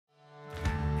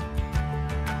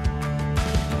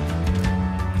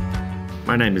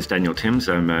My name is Daniel Timms.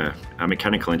 I'm a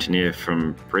mechanical engineer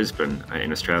from Brisbane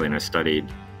in Australia, and I studied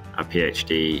a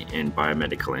PhD in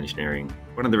biomedical engineering.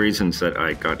 One of the reasons that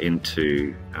I got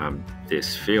into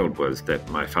this field was that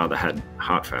my father had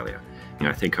heart failure.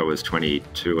 I think I was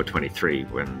 22 or 23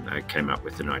 when I came up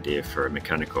with an idea for a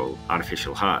mechanical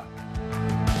artificial heart.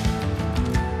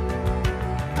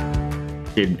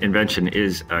 The invention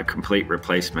is a complete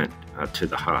replacement to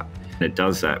the heart. It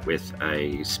does that with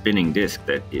a spinning disc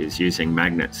that is using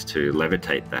magnets to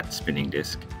levitate that spinning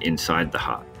disc inside the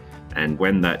heart. And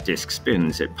when that disc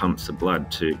spins, it pumps the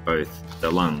blood to both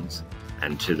the lungs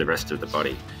and to the rest of the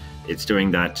body. It's doing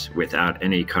that without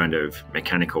any kind of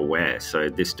mechanical wear, so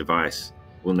this device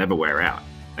will never wear out.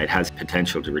 It has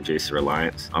potential to reduce the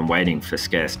reliance on waiting for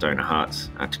scarce donor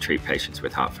hearts to treat patients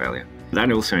with heart failure.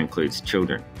 That also includes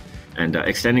children, and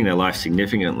extending their life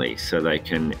significantly so they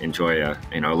can enjoy a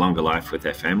longer life with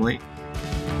their family.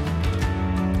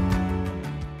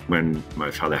 When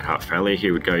my father had heart failure,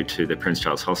 he would go to the Prince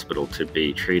Charles Hospital to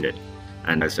be treated.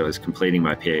 And as I was completing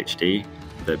my PhD,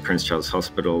 the Prince Charles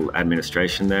Hospital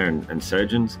administration there and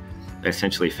surgeons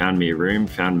essentially found me a room,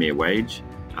 found me a wage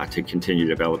to continue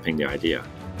developing the idea.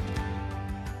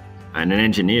 And an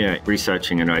engineer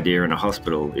researching an idea in a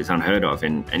hospital is unheard of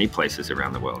in any places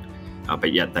around the world.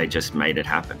 But yet they just made it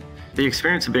happen. The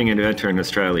experience of being an inventor in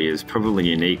Australia is probably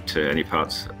unique to any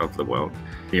parts of the world.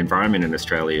 The environment in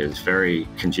Australia is very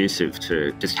conducive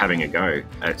to just having a go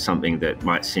at something that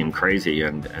might seem crazy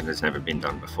and has never been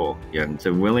done before. And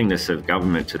the willingness of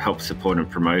government to help support and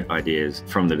promote ideas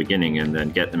from the beginning and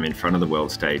then get them in front of the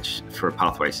world stage for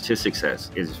pathways to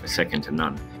success is second to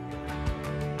none.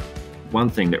 One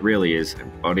thing that really is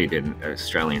embodied in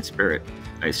Australian spirit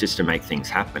is just to make things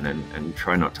happen and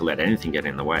try not to let anything get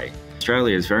in the way.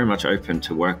 Australia is very much open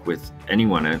to work with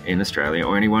anyone in Australia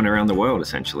or anyone around the world,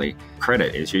 essentially.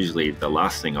 Credit is usually the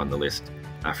last thing on the list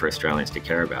for Australians to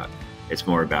care about. It's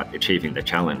more about achieving the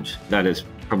challenge. That is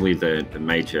probably the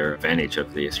major advantage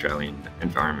of the Australian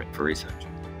environment for research.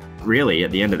 Really,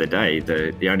 at the end of the day,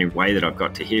 the only way that I've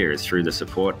got to here is through the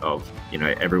support of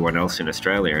everyone else in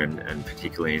Australia and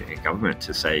particularly in government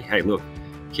to say, hey, look,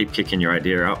 keep kicking your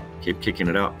idea up, keep kicking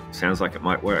it up. Sounds like it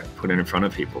might work. Put it in front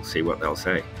of people, see what they'll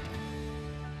say.